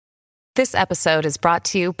This episode is brought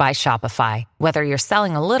to you by Shopify. Whether you're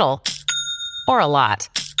selling a little or a lot,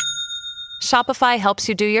 Shopify helps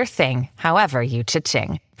you do your thing, however you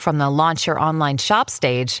cha-ching. From the launch your online shop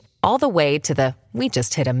stage, all the way to the we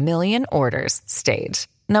just hit 1 million orders stage.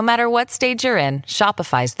 No matter what stage you're in,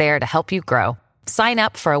 Shopify's there to help you grow. Sign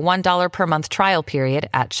up for a $1 per month trial period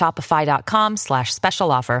at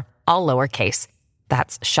shopify.com/special offer, all lowercase.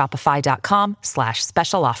 That's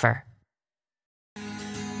shopify.com/special offer.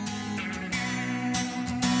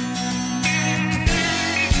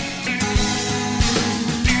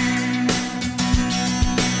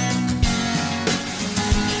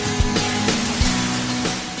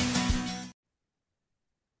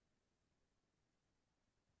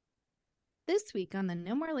 This week on the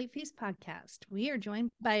No More Late Fees podcast, we are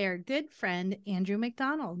joined by our good friend, Andrew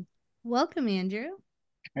McDonald. Welcome, Andrew.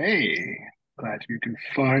 Hey, glad you can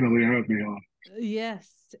finally have me on.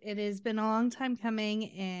 Yes, it has been a long time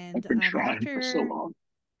coming, and I've been trying for so long.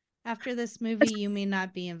 After this movie, you may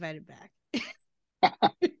not be invited back. I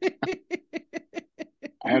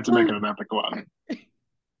had to make it an epic one.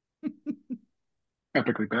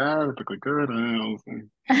 Epically bad, epically good. I don't know.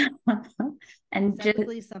 And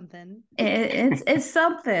exactly something. It's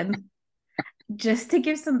something. Just to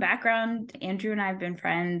give some background, Andrew and I have been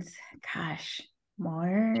friends, gosh,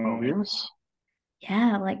 more 12 years?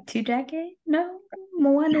 Yeah, like 2 decades? No,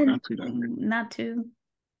 more than not 2 decades. Not 2. Maybe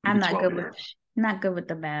I'm not 12 good years. not good with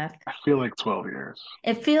the math. I feel like 12 years.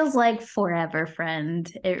 It feels like forever,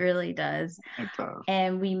 friend. It really does. It does.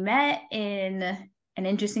 And we met in an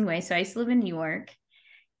interesting way. So I used to live in New York,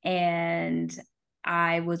 and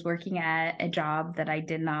I was working at a job that I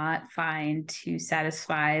did not find to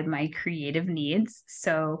satisfy my creative needs.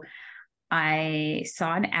 So I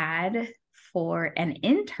saw an ad for an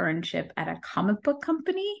internship at a comic book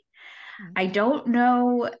company. Mm-hmm. I don't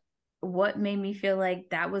know what made me feel like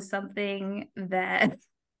that was something that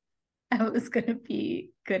I was going to be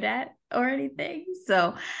good at or anything.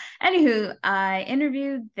 So anywho, I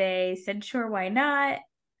interviewed. They said, sure, why not?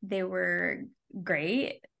 They were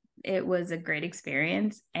great. It was a great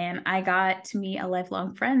experience, and I got to meet a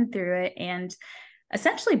lifelong friend through it, and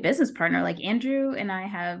essentially business partner. Like, Andrew and I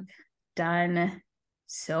have done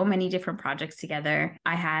so many different projects together.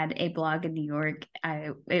 I had a blog in New York.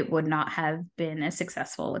 It would not have been as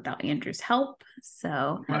successful without Andrew's help.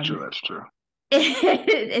 So I'm not sure that's true.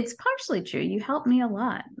 It's partially true. You helped me a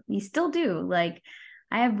lot. You still do. Like,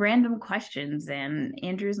 I have random questions, and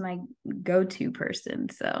Andrew's my go-to person.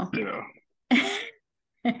 So yeah.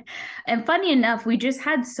 And funny enough, we just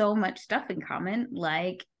had so much stuff in common.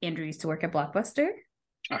 Like, Andrew used to work at Blockbuster.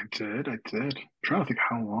 I did. I'm trying to think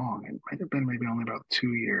how long. It might have been maybe only about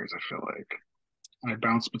 2 years, I feel like. I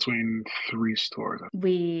bounced between 3 stores.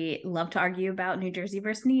 We love to argue about New Jersey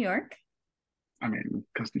versus New York. I mean,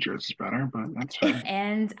 because New Jersey's better, but that's fair.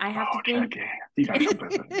 And I have to think... Jackie, you gotta come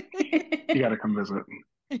visit. You gotta come visit.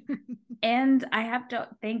 And I have to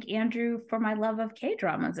thank Andrew for my love of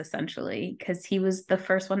K-dramas, essentially, because he was the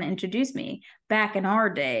first one to introduce me. Back in our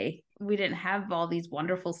day, we didn't have all these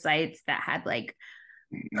wonderful sites that had like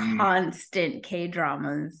constant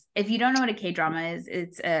K-dramas. If you don't know what a K-drama is,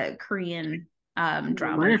 it's a Korean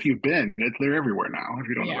drama. Where have you been? They're everywhere now. If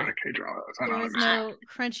you don't know what a K-drama is, there was no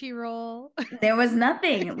Crunchyroll. There was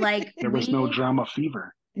nothing. Like, there was no Drama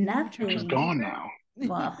Fever. Nothing. Which is gone now.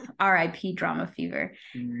 Well, R.I.P. Drama Fever.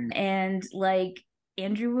 And like,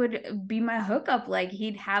 Andrew would be my hookup. Like,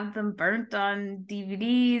 he'd have them burnt on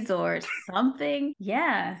DVDs or something.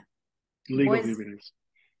 Yeah. Legal DVDs.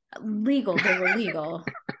 Legal. They were legal.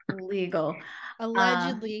 Legal.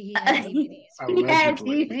 Allegedly, he had DVDs. He had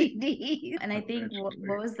DVDs. And I think,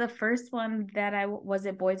 what was the first one that was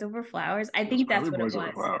it Boys Over Flowers? I think that's what Boys it was.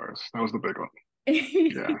 Over Flowers. That was the big one.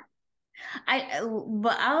 Yeah.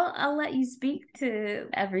 But I'll let you speak to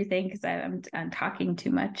everything because I'm talking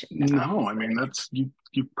too much. No, I mean, that's you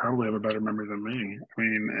probably have a better memory than me. I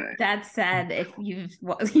mean, that's sad if you've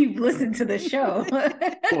listened to the show.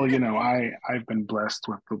 Well, I've been blessed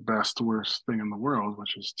with the best worst thing in the world,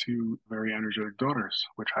 which is 2 very energetic daughters,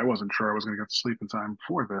 which I wasn't sure I was going to get to sleep in time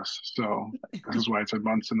for this. So this is why it's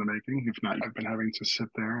months in the making. If not, I've been having to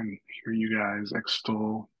sit there and hear you guys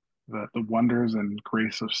extol the wonders and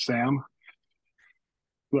grace of Sam,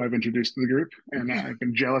 who I've introduced to the group, and I've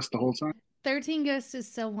been jealous the whole time. 13 Ghosts is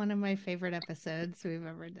still one of my favorite episodes we've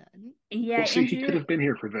ever done. Yeah, well, see, he could have been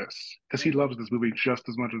here for this because he loves this movie just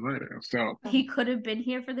as much as I do. So he could have been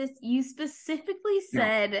here for this. You specifically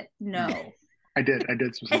said no. I did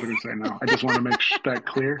specifically say no. I just want to make that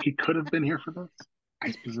clear. He could have been here for this.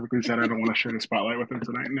 I specifically said I don't want to share the spotlight with him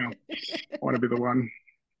tonight. No, I want to be the one.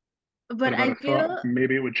 But But if I'd I have thought feel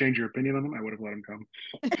maybe it would change your opinion on him, I would have let him come.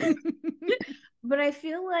 but I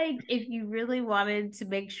feel like if you really wanted to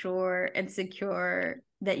make sure and secure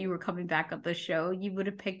that you were coming back on the show, you would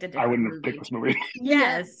have picked a I different wouldn't have picked movie. this movie.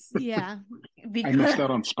 Yes, Yeah. I missed because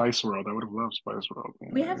out on Spice World. I would have loved Spice World.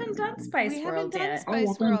 we haven't done We Spice haven't World done yet. Oh, well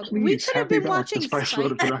Spice then World. We please could have have me been back to watching Spice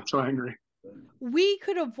World if you're not so angry. We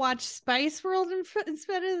could have watched Spice World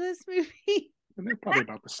instead of this movie. And they're probably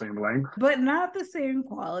about the same length. But not the same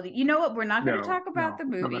quality. You know what? We're not going to talk about the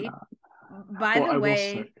they're movie. not. By Well, the I will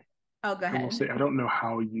way, say, oh, go I will ahead. say, I don't know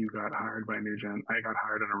how you got hired by New Gen. I got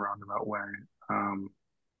hired in a roundabout way.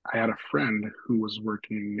 I had a friend who was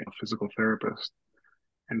working a physical therapist,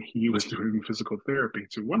 and he was doing physical therapy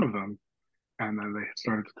to one of them. And then they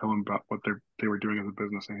started to tell him about what they were doing as a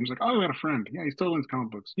business. And he was like, "Oh, I got a friend. Yeah, he still wins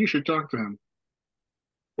comic books. You should talk to him."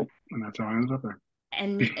 And that's how I ended up there.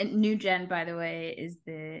 And New Gen, by the way, is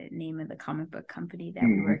the name of the comic book company that we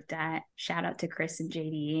Mhm. worked at. Shout out to Chris and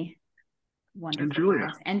JD. Wonderful And Julia.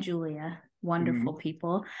 guys. And Julia. Wonderful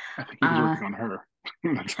people. I think he was working on her.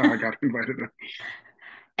 That's how I got invited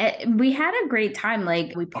in. We had a great time.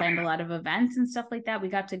 Like, we planned a lot of events and stuff like that. We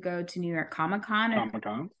got to go to New York Comic Con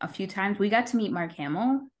a few times. We got to meet Mark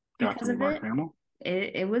Hamill because of it. Hamill.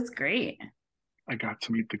 It was great. I got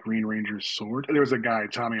to meet the Green Ranger's sword. There was a guy,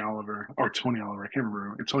 Tommy Oliver, or Tony Oliver. I can't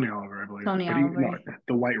remember. It's Tony Oliver, I believe. Tony Oliver. No,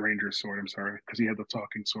 the White Ranger's sword. I'm sorry, because he had the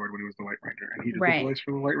talking sword when he was the White Ranger, and he did Right. the voice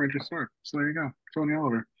for the White Ranger's sword. So there you go, Tony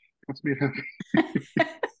Oliver. Let's meet him.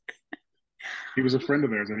 He was a friend of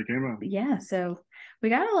theirs, and he came out. Yeah, so we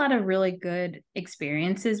got a lot of really good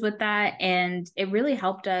experiences with that, and it really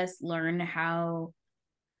helped us learn how,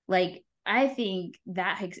 like, I think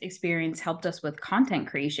that experience helped us with content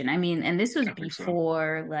creation. I mean, and this was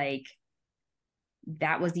before like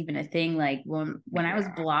that was even a thing. Like when I was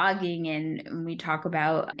blogging and we talk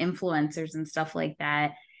about influencers and stuff like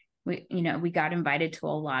that, we got invited to a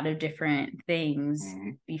lot of different things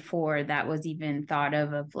before that was even thought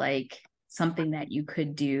of like something that you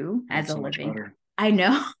could do as a living. I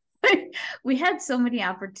know. We had so many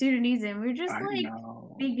opportunities and we were just figuring it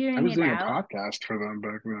out. I was doing a podcast for them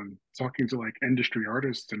back then, talking to like industry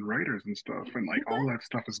artists and writers and stuff, and like all that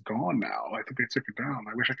stuff is gone now. I think they took it down.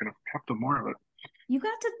 I wish I could have kept more of it. You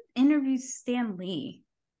got to interview Stan Lee.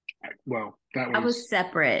 Well, that was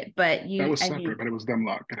separate, but but it was them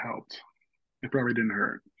luck. It helped. It probably didn't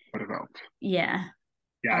hurt, but it helped. Yeah.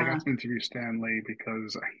 Yeah, I got to interview Stan Lee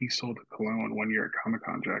because he sold a cologne one year at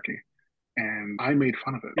Comic-Con, Jackie. And I made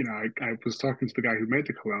fun of it. You know, I was talking to the guy who made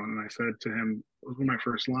the cologne, and I said to him, one of my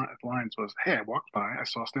first lines was, "Hey, I walked by, I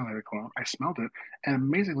saw Stanley the cologne, I smelled it, and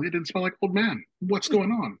amazingly, it didn't smell like old man. What's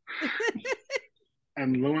going on?"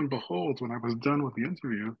 And lo and behold, when I was done with the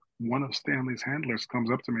interview, one of Stanley's handlers comes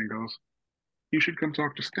up to me and goes, "You should come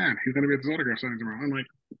talk to Stan. He's going to be at his autograph signing tomorrow." I'm like,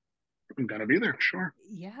 "I'm going to be there, sure."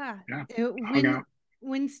 Yeah.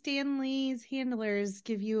 When Stan Lee's handlers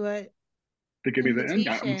give you they give me the end.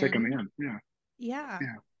 I'm taking the end. Yeah. Yeah.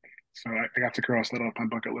 So I got to cross that off my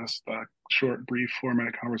bucket list. Short, brief,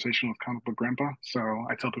 4-minute conversation with comic book grandpa. So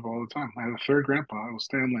I tell people all the time, I had a third grandpa. It was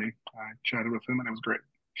Stan Lee. I chatted with him, and it was great.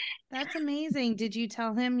 That's amazing. Did you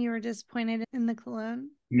tell him you were disappointed in the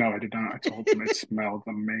cologne? No, I did not. I told him it smelled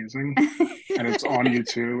amazing, and it's on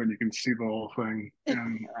YouTube, and you can see the whole thing.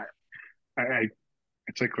 And I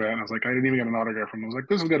took that and I was like, I didn't even get an autograph from him. I was like,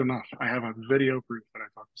 this is good enough. I have a video proof that I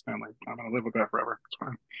talked to Stanley. I'm going to live with that forever. It's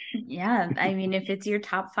fine. Yeah. I mean, if it's your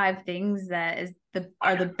top 5 things that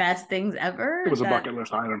are the best things ever. It was a bucket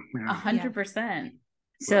list item. 100%.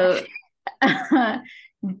 So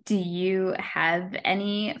do you have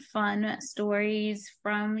any fun stories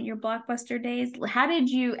from your Blockbuster days? How did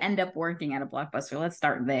you end up working at a Blockbuster? Let's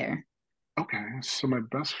start there. Okay. So my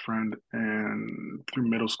best friend through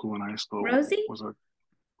middle school and high school Rosie? was a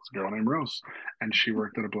girl named Rose, and she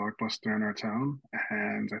worked at a Blockbuster in our town,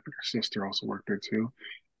 and I think her sister also worked there too.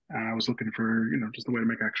 And I was looking for, just a way to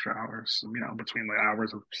make extra hours, between the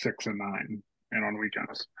hours of 6 and 9 and on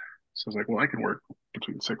weekends. So I was like, well, I can work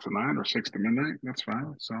between 6 and 9 or 6 to midnight. That's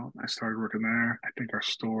fine. So I started working there. I think our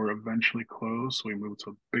store eventually closed, so we moved to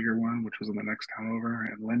a bigger one, which was in the next town over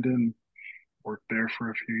in Linden. Worked there for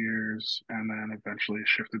a few years, and then eventually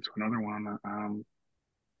shifted to another one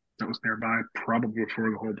that was nearby, probably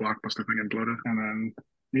before the whole Blockbuster thing imploded. And then,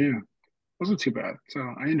 it wasn't too bad.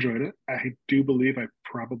 So I enjoyed it. I do believe I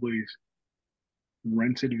probably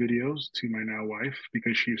rented videos to my now wife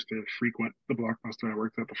because she used to frequent the Blockbuster I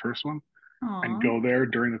worked at, the first one, and go there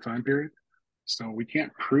during the time period. So we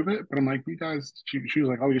can't prove it, but I'm like, you guys, she was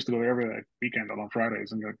like, oh, we used to go there every weekend on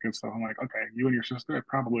Fridays and get good stuff. I'm like, okay, you and your sister, I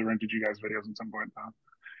probably rented you guys videos at some point in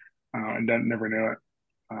time. And then never knew it.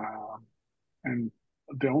 And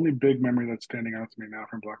The only big memory that's standing out to me now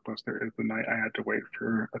from Blockbuster is the night I had to wait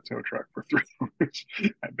for a tow truck for 3 hours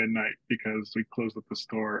at midnight because we closed up the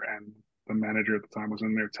store and the manager at the time was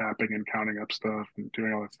in there tapping and counting up stuff and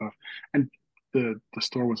doing all that stuff. And the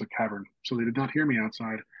store was a cavern, so they did not hear me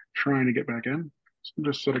outside trying to get back in. So I'm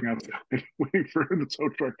just sitting outside waiting for the tow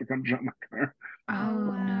truck to come jump my car. Oh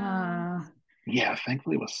wow. no. Yeah,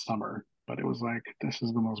 thankfully it was summer, but it was like, this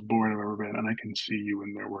is the most bored I've ever been, and I can see you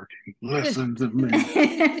in there working. Listen to me.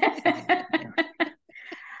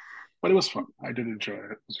 But it was fun. I did enjoy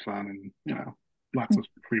it. It was fun, and lots of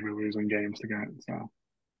free movies and games to get. So it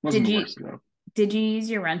wasn't Did the you worst though. did you use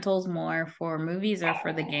your rentals more for movies or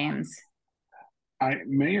for the games? I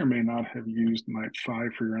may or may not have used my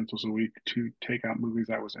 5 free rentals a week to take out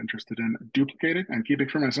movies I was interested in, duplicating and keeping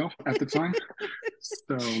for myself at the time.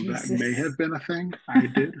 So that may Jesus. have been a thing I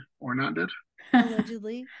did or not did.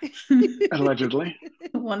 Allegedly. Allegedly.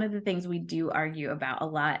 One of the things we do argue about a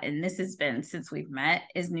lot, and this has been since we've met,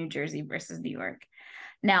 is New Jersey versus New York.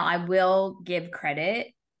 Now, I will give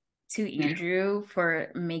credit to Andrew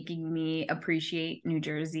for making me appreciate New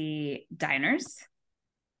Jersey diners.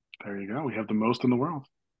 There you go. We have the most in the world.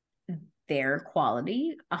 Their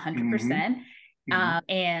quality, 100%.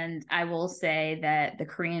 And I will say that the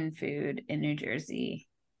Korean food in New Jersey,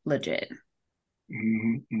 legit.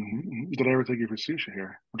 Did I ever take you for sushi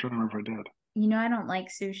here? I'm trying to remember if I did. You know, I don't like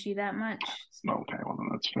sushi that much. Okay, well then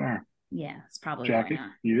that's fair. Yeah, it's probably Jackie, why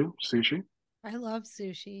not. you sushi? I love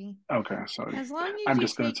sushi. Okay, so As long as I'm you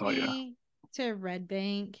just gonna take tell you. me to Red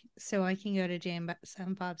Bank so I can go to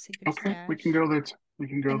Sam Bob's Secret Okay, Stash. we can go there. We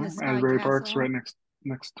can go And there. the Sky Asbury Park's Castle. right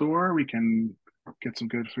next door. We can get some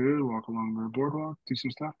good food, walk along the boardwalk, do some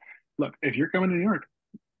stuff. Look, if you're coming to New York,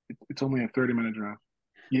 it's only a 30-minute drive.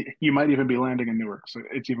 You might even be landing in Newark, so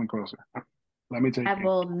it's even closer. Let me take I you.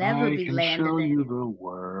 will never I be can landed show in. you the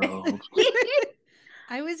world.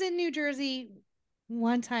 I was in New Jersey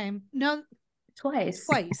one time. No, Twice.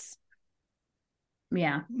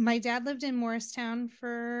 Yeah. My dad lived in Morristown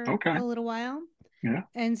for Okay. a little while. Yeah.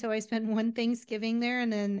 And so I spent one Thanksgiving there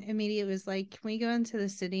and then immediately was like, can we go into the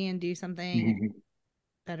city and do something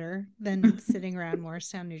better than sitting around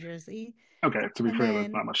Morristown, New Jersey? Okay, to be And fair, then-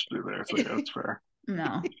 that's not much to do there. So yeah, that's fair.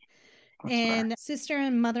 No. That's And fair. sister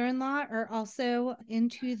and mother-in-law are also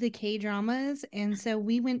into the K-dramas. And so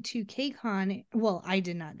we went to K-Con. Well, I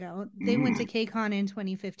did not go. They went to K-Con in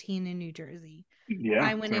 2015 in New Jersey. Yeah,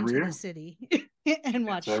 I went into the city and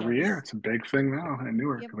watched It's every shows. year. It's a big thing now in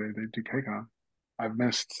Newark. Yep. They do KCON. I've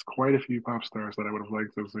missed quite a few pop stars that I would have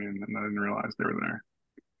liked to have seen, and I didn't realize they were there.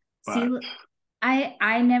 But See,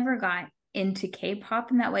 I never got into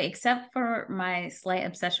K-pop in that way, except for my slight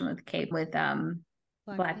obsession with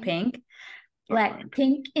Blackpink.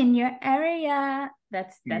 Blackpink in your area.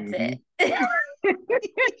 That's it. I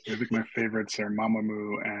think my favorites are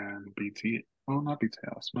Mamamoo and BT. Well, not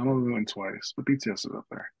BTS. Mamamoo and Twice, but BTS is up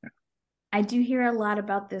there. Yeah. I do hear a lot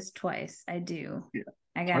about this Twice. I do. Yeah.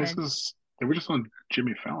 I got Twice they were just on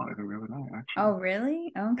Jimmy Fallon, I think, the other night, actually. Oh,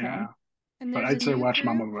 really? Okay. Yeah. And But I'd say watch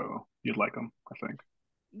Mamamoo. You'd like them, I think.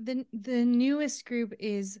 The newest group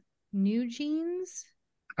is New Jeans.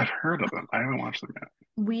 I've heard of them. I haven't watched them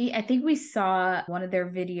yet. I think we saw one of their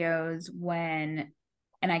videos when,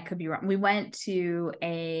 and I could be wrong, we went to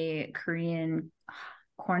a Korean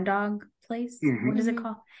corn dog place. What is it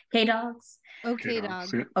called? K-Dogs. Okay, dog.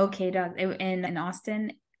 Okay, dog. In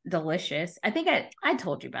Austin. Delicious. I think I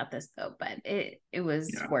told you about this though, but it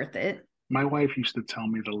was worth it. My wife used to tell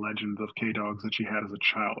me the legend of K-Dogs that she had as a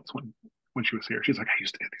child when she was here. She's like, I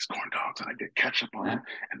used to get these corn dogs and I'd get ketchup on them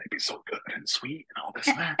and they'd be so good and sweet and all this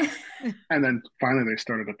and that. And then finally they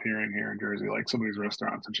started appearing here in Jersey, like some of these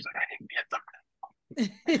restaurants, and she's like, I can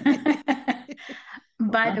get them.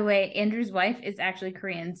 By the way, Andrew's wife is actually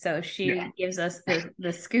Korean, so she gives us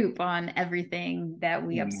the scoop on everything that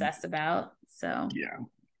we obsess about. So yeah.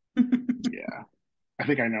 I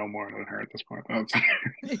think I know more than her at this point.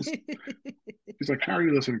 She's like, how are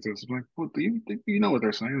you listening to this? I'm like, well, do you know what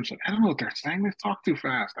they're saying? I'm like, I don't know what they're saying. They talk too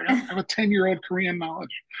fast. I have a 10-year-old Korean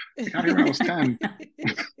knowledge. I got here when I was 10.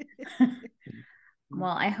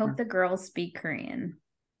 Well, I hope the girls speak Korean.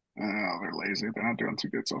 Oh, they're lazy. They're not doing too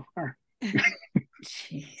good so far.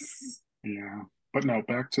 Jeez. Yeah. But no,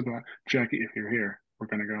 back to that. Jackie, if you're here, we're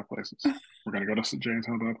going to go places. We're going to go to St. James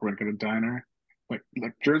Held Up. We're going to get a diner. Like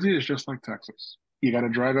Jersey is just like Texas. You got to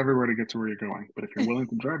drive everywhere to get to where you're going. But if you're willing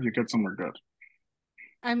to drive, you get somewhere good.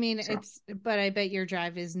 I mean, but I bet your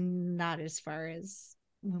drive is not as far as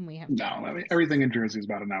when we have. No, I mean, everything in Jersey is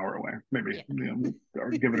about an hour away, maybe,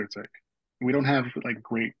 or give it or take. We don't have like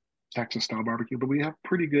great Texas style barbecue, but we have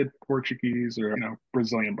pretty good Portuguese or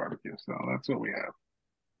Brazilian barbecue. So that's what we have.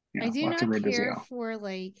 Yeah, I do lots of not care Rodizio. for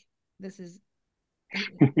like this is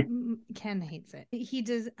Ken hates it. He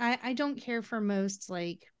does. I don't care for most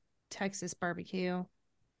like Texas barbecue.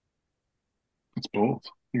 It's bold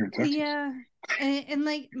here in Texas. Yeah. And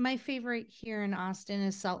like my favorite here in Austin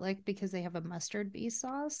is Salt Lick because they have a mustard based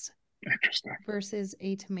sauce Interesting. versus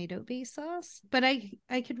a tomato based sauce. But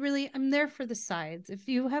I could really I'm there for the sides. If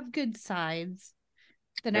you have good sides,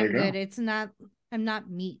 then There I'm you go. good. I'm not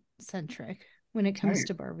meat centric when it comes Hey,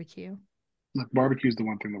 to barbecue. look, barbecue is the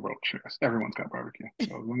one thing the world shares. Everyone's got barbecue. So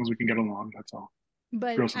as long as we can get along, that's all.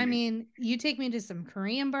 But Grill some I meat. mean, you take me to some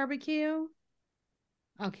Korean barbecue,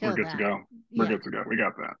 I'll We're kill good to that. go. We're Yeah. good to go. We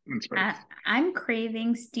got that in space. I'm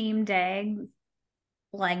craving steamed eggs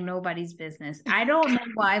like nobody's business. I don't know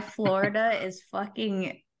why Florida is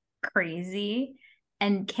fucking crazy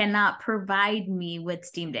and cannot provide me with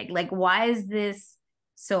steamed egg. Like, why is this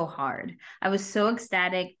so hard? I was so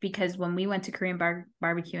ecstatic because when we went to Korean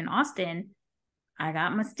barbecue in Austin, I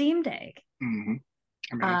got my steamed egg. Mm-hmm.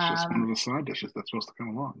 I mean, it's just one of the side dishes that's supposed to come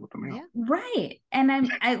along with the meal. Yeah. Right.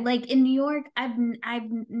 And I like in New York, I've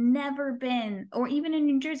never been, or even in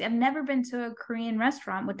New Jersey, I've never been to a Korean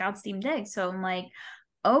restaurant without steamed eggs. So I'm like,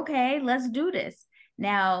 okay, let's do this.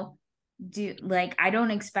 Now, I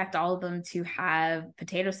don't expect all of them to have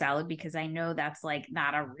potato salad because I know that's like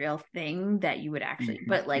not a real thing that you would actually,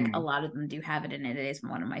 but like a lot of them do have it, and it is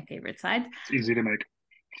one of my favorite sides. It's easy to make.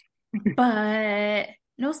 But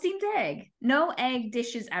no steamed egg, no egg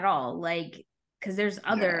dishes at all. Like, because there's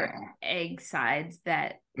other egg sides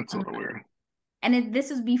that's a little weird. And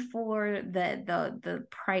this was before the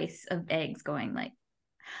price of eggs going like.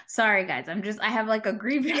 Sorry guys, I have like a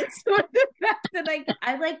grievance with the fact that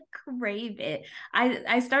I like crave it. I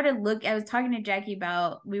was talking to Jackie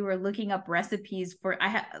about, we were looking up recipes for, I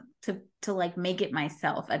have to like make it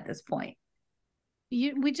myself at this point.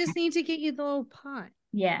 We just need to get you the little pot.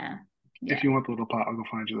 Yeah. If you want the little pot, I'll go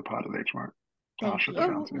find you the pot at H Mart.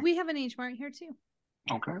 We have an H Mart here too.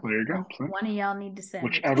 Okay, there you go. Well, one of y'all need to send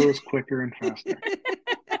whichever is quicker and faster.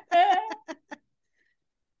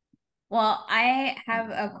 Well, I have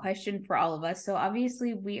a question for all of us. So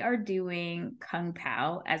obviously we are doing Kung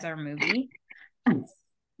Pao as our movie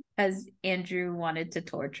because Andrew wanted to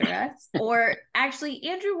torture us. Or actually,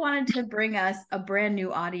 Andrew wanted to bring us a brand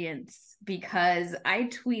new audience because I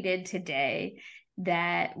tweeted today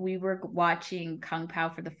that we were watching Kung Pao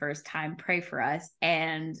for the first time, pray for us.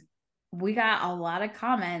 And we got a lot of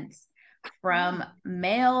comments from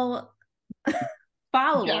male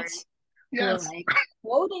followers. Yes. Like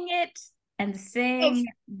quoting it and saying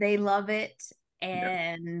they love it.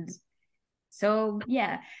 And so,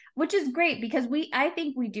 yeah, which is great because I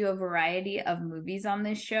think we do a variety of movies on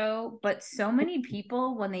this show, but so many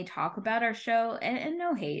people, when they talk about our show, and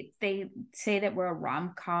no hate, they say that we're a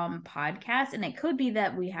rom-com podcast. And it could be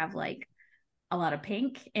that we have like a lot of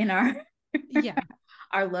pink in our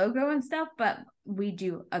our logo and stuff, but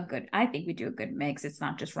I think we do a good mix. It's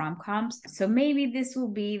not just rom-coms. So maybe this will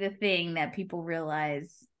be the thing that people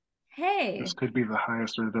realize, hey, this could be the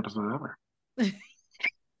highest rated episode ever.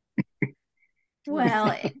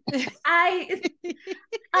 Well, I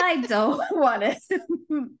don't want to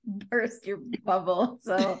burst your bubble,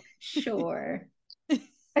 so sure.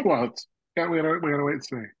 Well, we gotta wait and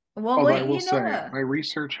see. Well, although I will say, my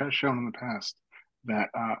research has shown in the past that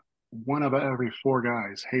one of every 4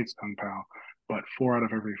 guys hates Kung Pao, but 4 out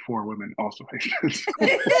of every 4 women also hate it.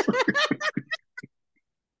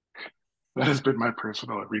 That has been my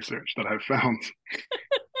personal research that I've found.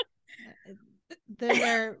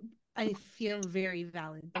 I feel very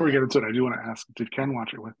valid. Before we get into it, I do want to ask, did Ken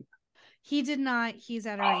watch it with you? He did not. He's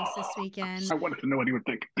at a race this weekend. I wanted to know what he would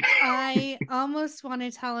think. I almost want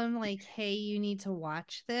to tell him, like, hey, you need to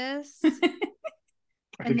watch this.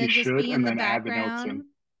 And then just be in the background.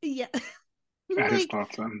 Yeah. Add his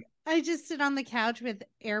thoughts in. I just sit on the couch with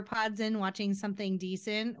AirPods in watching something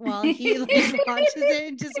decent while he watches it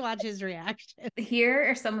and just watch his reaction. Here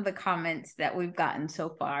are some of the comments that we've gotten so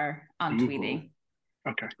far on tweeting.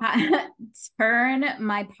 Okay. Turn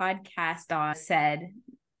my podcast on said,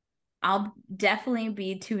 I'll definitely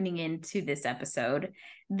be tuning into this episode.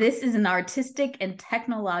 This is an artistic and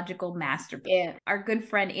technological masterpiece. Yeah. Our good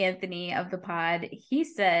friend Anthony of the pod, he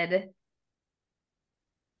said,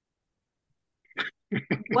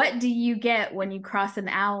 what do you get when you cross an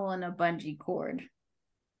owl on a bungee cord?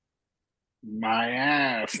 My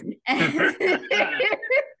ass.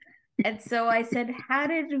 And so I said, how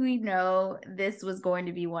did we know this was going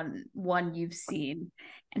to be one you've seen?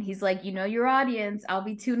 And he's like, you know your audience. I'll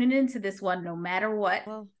be tuning into this one no matter what.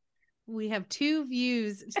 Well, we have 2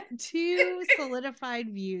 solidified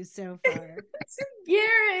views so far.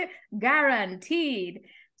 You're guaranteed.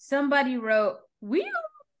 somebody wrote, "We."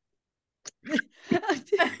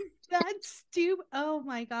 That's stupid. Oh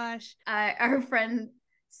my gosh. Our friend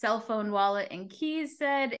Cell Phone Wallet and Keys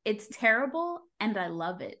said, "It's terrible and I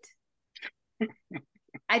love it."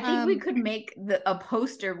 I think we could make a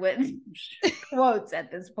poster with quotes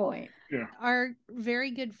at this point. Yeah. Our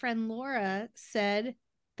very good friend Laura said,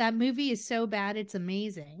 that movie is so bad, it's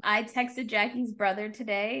amazing. I texted Jackie's brother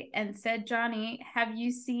today and said, "Johnny, have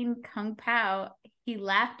you seen Kung Pao?" He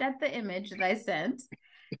laughed at the image that I sent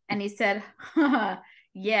and he said,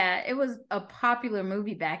 "Yeah, it was a popular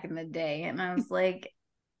movie back in the day." And I was like,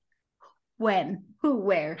 when? Who?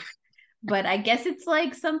 Where? But I guess it's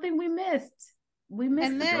like something we missed. We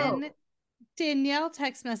missed. And then Danielle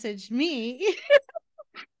text messaged me.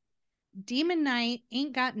 Demon Knight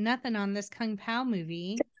ain't got nothing on this Kung Pao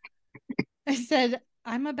movie. I said,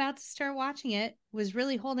 I'm about to start watching it. Was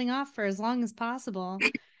really holding off for as long as possible.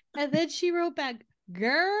 And then she wrote back,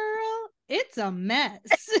 "Girl, it's a mess."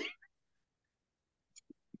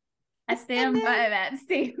 I stand by that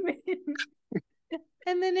statement.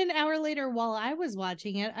 And then an hour later, while I was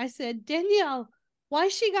watching it, I said, Danielle, why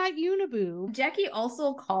she got Uniboo? Jackie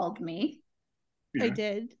also called me. Yeah. I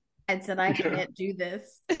did. And said, I can't do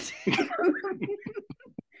this.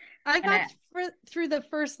 I got through the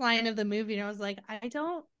first line of the movie and I was like, I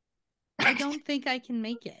don't think I can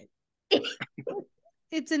make it.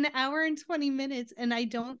 It's an hour and 20 minutes and I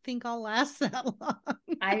don't think I'll last that long.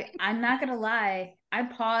 I'm not gonna lie, I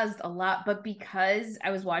paused a lot, but because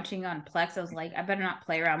I was watching on Plex, I was like, I better not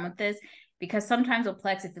play around with this, because sometimes with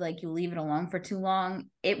Plex, if you leave it alone for too long,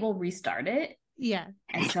 it will restart it. Yeah.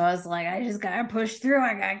 And so I was like, I just gotta push through.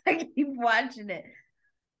 I gotta keep watching it.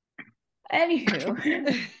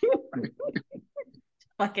 Anywho.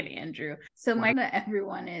 Fucking Andrew. So my to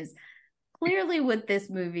everyone is, clearly with this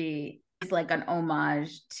movie, it's like an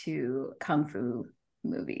homage to Kung Fu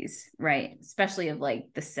movies, right? Especially of like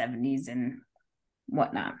the 70s and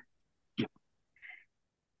whatnot.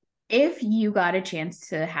 If you got a chance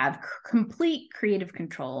to have complete creative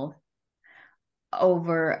control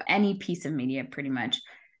over any piece of media, pretty much,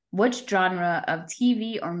 which genre of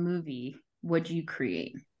TV or movie would you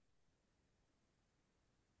create?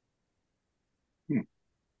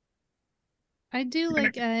 I do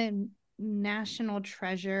like a National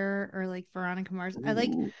Treasure or like Veronica Mars. I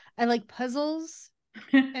like puzzles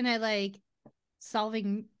and I like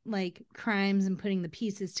solving like crimes and putting the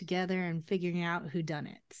pieces together and figuring out who done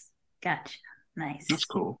it. Gotcha. Nice. That's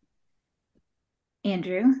cool.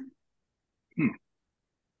 Andrew?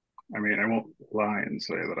 I mean, I won't lie and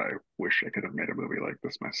say that I wish I could have made a movie like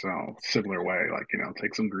this myself. Similar way, like,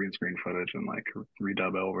 take some green screen footage and like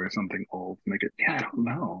redub over something old, make it. Yeah, I don't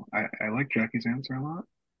know. I like Jackie's answer a lot.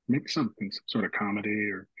 Maybe something, some sort of comedy,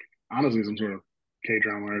 or honestly, some sort of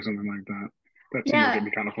K-drama or something like that. That seems like it'd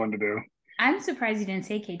be kind of fun to do. I'm surprised you didn't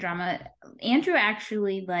say K-drama. Andrew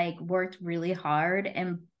actually like worked really hard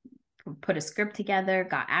and put a script together,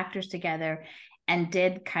 got actors together, and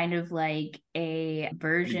did kind of like a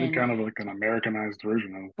version, kind of like an Americanized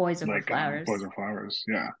version of Boys Over Flowers. Boys Over Flowers,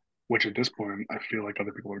 yeah. Which at this point, I feel like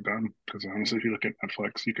other people have done. Because honestly, if you look at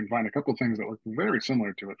Netflix, you can find a couple of things that look very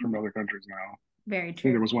similar to it from other countries now. Very true. I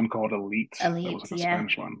think there was one called Elite. That was like a yeah.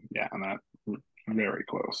 Spanish one. Yeah, and that very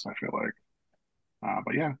close, I feel like.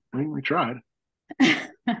 But yeah, we tried.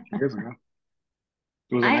 Years ago.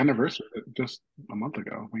 It was an anniversary just a month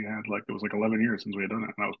ago. We had it was like 11 years since we had done it.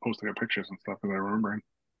 And I was posting up pictures and stuff that I remember.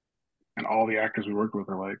 And all the actors we worked with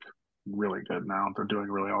are like really good now. They're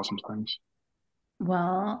doing really awesome things.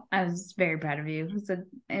 Well, I was very proud of you.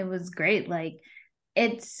 It was great. Like,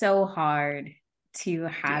 it's so hard to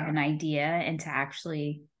have an idea and to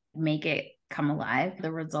actually make it come alive.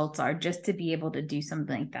 The results are just to be able to do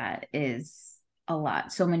something like that is a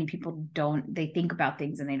lot. So many people they think about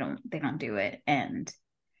things and they don't do it. And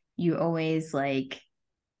you always like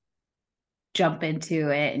jump into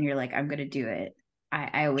it and you're like, I'm going to do it.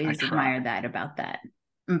 I always admire that about that.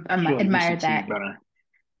 Admire that. Better.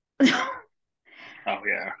 Oh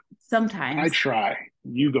yeah. Sometimes I try.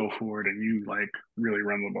 You go forward and you like really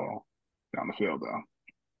run the ball down the field though.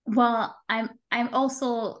 Well, I'm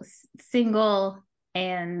also single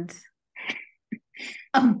and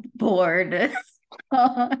I'm bored.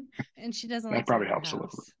 And she doesn't. That probably helps a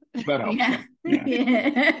little. That helps. Yeah.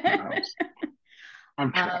 That helps.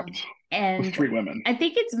 I'm trapped and with 3 women. I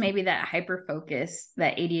think it's maybe that hyper focus,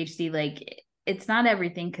 that ADHD. Like, it's not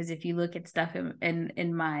everything, because if you look at stuff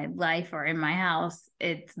in my life or in my house,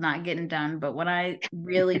 it's not getting done. But when I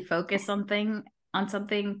really focus on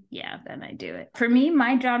something, yeah, then I do it. For me,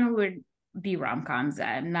 my genre would be rom-coms.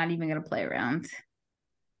 I'm not even gonna play around.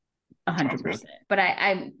 100%. But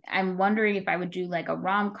I'm wondering if I would do like a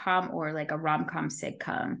rom-com or like a rom-com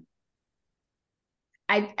sitcom.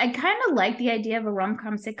 I kind of like the idea of a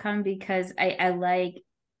rom-com sitcom because I like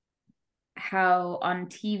how on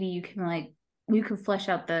TV you can flesh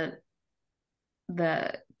out the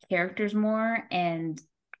characters more, and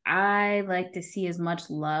I like to see as much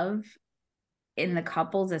love in the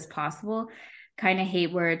couples as possible. Kind of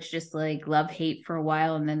hate where it's just like love hate for a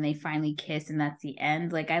while and then they finally kiss and that's the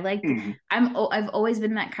end. Like I like I've always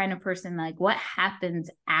been that kind of person, like what happens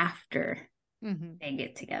after they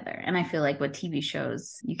get together. And I feel like with TV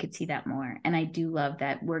shows you could see that more, and I do love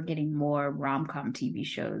that we're getting more rom-com TV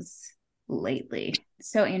shows lately.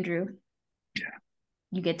 So Andrew,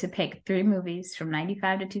 you get to pick 3 movies from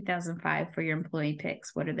 95 to 2005 for your employee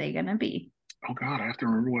picks. What are they gonna be? Oh God, I have to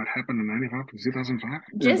remember what happened in 95 to 2005.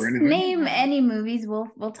 Just name any movies.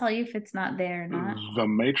 We'll tell you if it's not there or not. The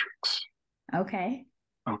Matrix. Okay.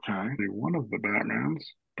 One of the Batmans,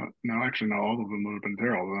 but no, actually, no, all of them would have been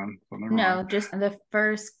terrible then. So never mind. Just the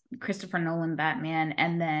first Christopher Nolan Batman,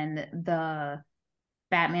 and then the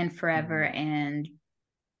Batman Forever and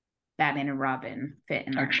Batman and Robin fit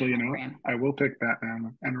in. Actually, I will pick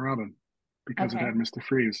Batman and Robin because it had Mr.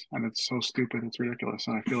 Freeze, and it's so stupid, it's ridiculous,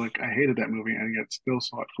 and I feel like I hated that movie, and yet still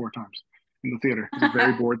saw it 4 times in the theater. It was a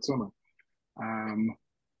very bored summer. And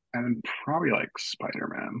then probably like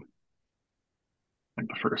Spider-Man, like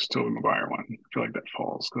the first Tobey Maguire one. I feel like that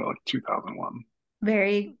falls to like 2001.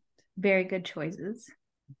 Very, very good choices.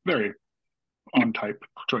 Very on-type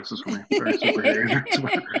choices for me. Very superhero.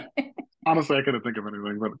 Honestly, I couldn't think of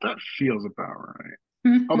anything, but that feels about right.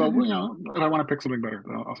 Although, if I want to pick something better,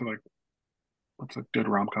 I'll say like, what's a good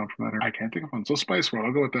rom-com from that era? I can't think of one. So Spice World,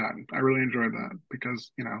 I'll go with that. I really enjoyed that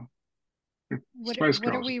because, what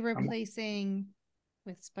are we replacing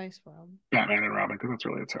with Spice World? Batman and Robin, because that's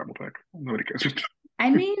really a terrible pick. Nobody cares. I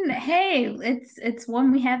mean, hey, it's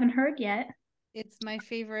one we haven't heard yet. It's my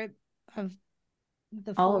favorite of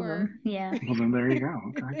the all 4. of them. Yeah. Well, then there you go.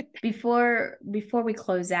 Okay. Before we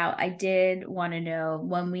close out, I did want to know,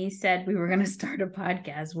 when we said we were going to start a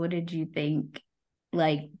podcast, what did you think?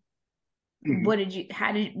 Like, what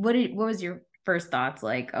was your first thoughts?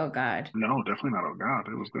 Like, oh God. No, definitely not. Oh God.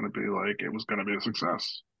 It was going to be a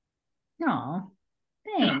success. No,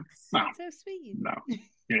 thanks. Yeah, no, so sweet. No,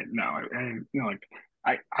 yeah, no.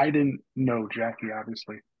 I didn't know Jackie,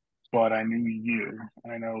 obviously, but I knew you.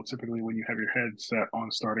 And I know typically when you have your head set on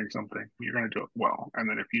starting something, you're going to do it well. And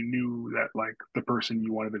then if you knew that like the person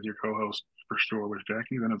you wanted as your co-host for sure was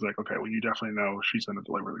Jackie, then it's like, okay, well, you definitely know she's going to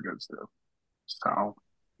deliver the goods too. So,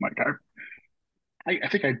 like, I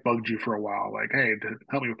think I bugged you for a while, like, hey,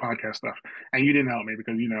 help me with podcast stuff. And you didn't help me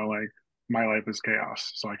because, like, my life is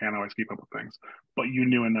chaos, so I can't always keep up with things. But you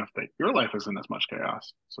knew enough that your life isn't as much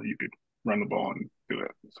chaos, so you could run the ball and do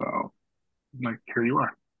it. So, like, here you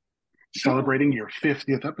are, celebrating your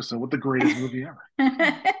 50th episode with the greatest movie ever.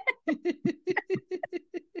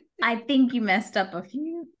 I think you messed up a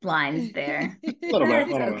few lines there. A little bit.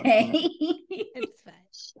 Okay. It's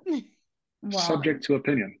fine. Well, subject to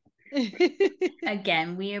opinion.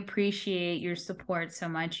 Again, we appreciate your support so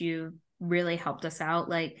much. You've really helped us out.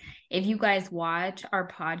 Like, if you guys watch our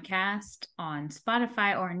podcast on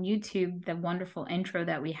Spotify or on YouTube, the wonderful intro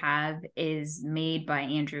that we have is made by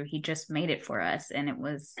Andrew. He just made it for us, and it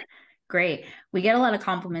was great. We get a lot of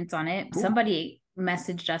compliments on it. Cool. Somebody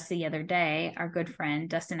messaged us the other day. Our good friend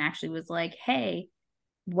Dustin actually was like, hey,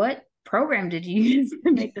 what program did you use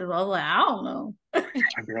to make this? I was like, I don't know. I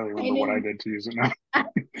barely remember what I did to use it now.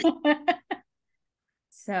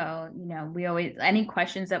 So, we always, any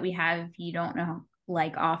questions that we have, if you don't know,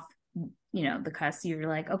 like off, the cuss, you're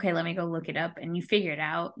like, okay, let me go look it up, and you figure it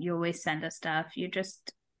out. You always send us stuff. You're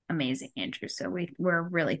just amazing, Andrew. So we're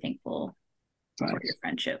really thankful for your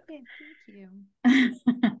friendship. Yeah, thank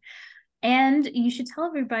you. And you should tell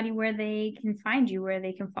everybody where they can find you, where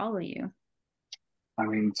they can follow you. I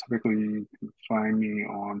mean, typically you can find me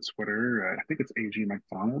on Twitter. I think it's AG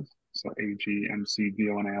McDonald. So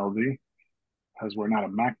AGMCDONALD. Because we're not a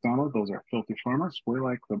McDonald's, those are filthy farmers. We're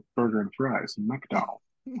like the burger and fries, McDonald's.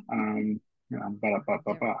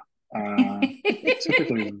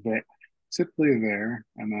 Typically there,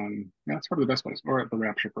 and then that's probably the best place. Or at the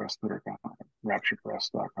Rapture Press Twitter.com,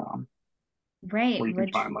 rapturepress.com. Right. Where you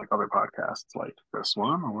can find like other podcasts like this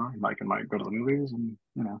one, or Mike and Mike Go to the Movies, and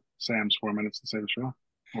Sam's 4 Minutes to Save the Show,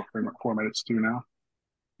 or 4 Minutes to Now.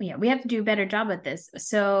 Yeah, we have to do a better job at this.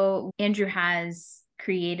 So Andrew has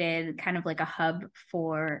created kind of like a hub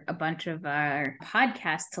for a bunch of our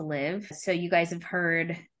podcasts to live. So you guys have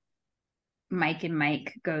heard Mike and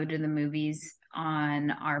Mike Go to the Movies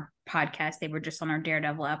on our podcast. They were just on our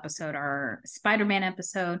Daredevil episode, our Spider-Man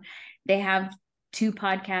episode. They have 2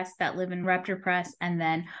 podcasts that live in Raptor Press. And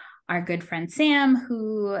then our good friend Sam,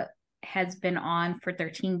 who has been on for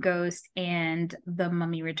 13 Ghosts and The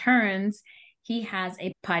Mummy Returns, he has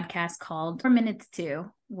a podcast called 4 Minutes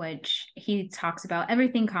Too, which he talks about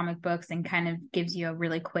everything comic books and kind of gives you a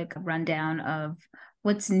really quick rundown of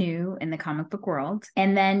what's new in the comic book world.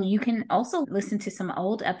 And then you can also listen to some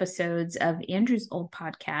old episodes of Andrew's old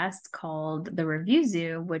podcast called The Review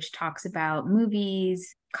Zoo, which talks about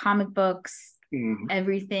movies, comic books,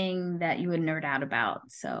 everything that you would nerd out about.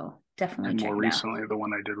 So definitely check it out. More recently, the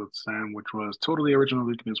one I did with Sam, which was Totally Original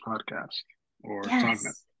Leak News Podcast, or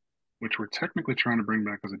Tognet, which we're technically trying to bring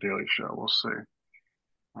back as a daily show. We'll see.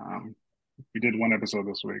 We did one episode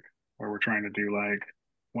this week where we're trying to do like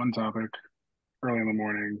one topic early in the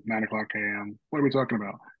morning, 9 o'clock a.m. What are we talking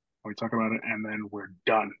about? We talk about it and then we're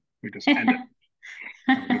done. We just end it.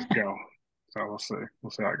 We just go. So we'll see. We'll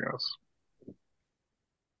see how it goes.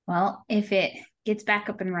 Well, if it gets back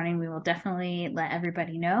up and running, we will definitely let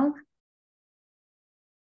everybody know.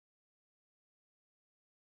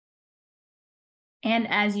 And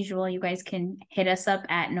as usual, you guys can hit us up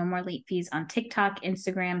at No More Late Fees on TikTok,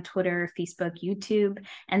 Instagram, Twitter, Facebook, YouTube,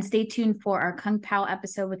 and stay tuned for our Kung Pao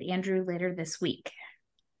episode with Andrew later this week.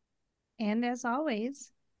 And as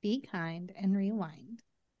always, be kind and rewind.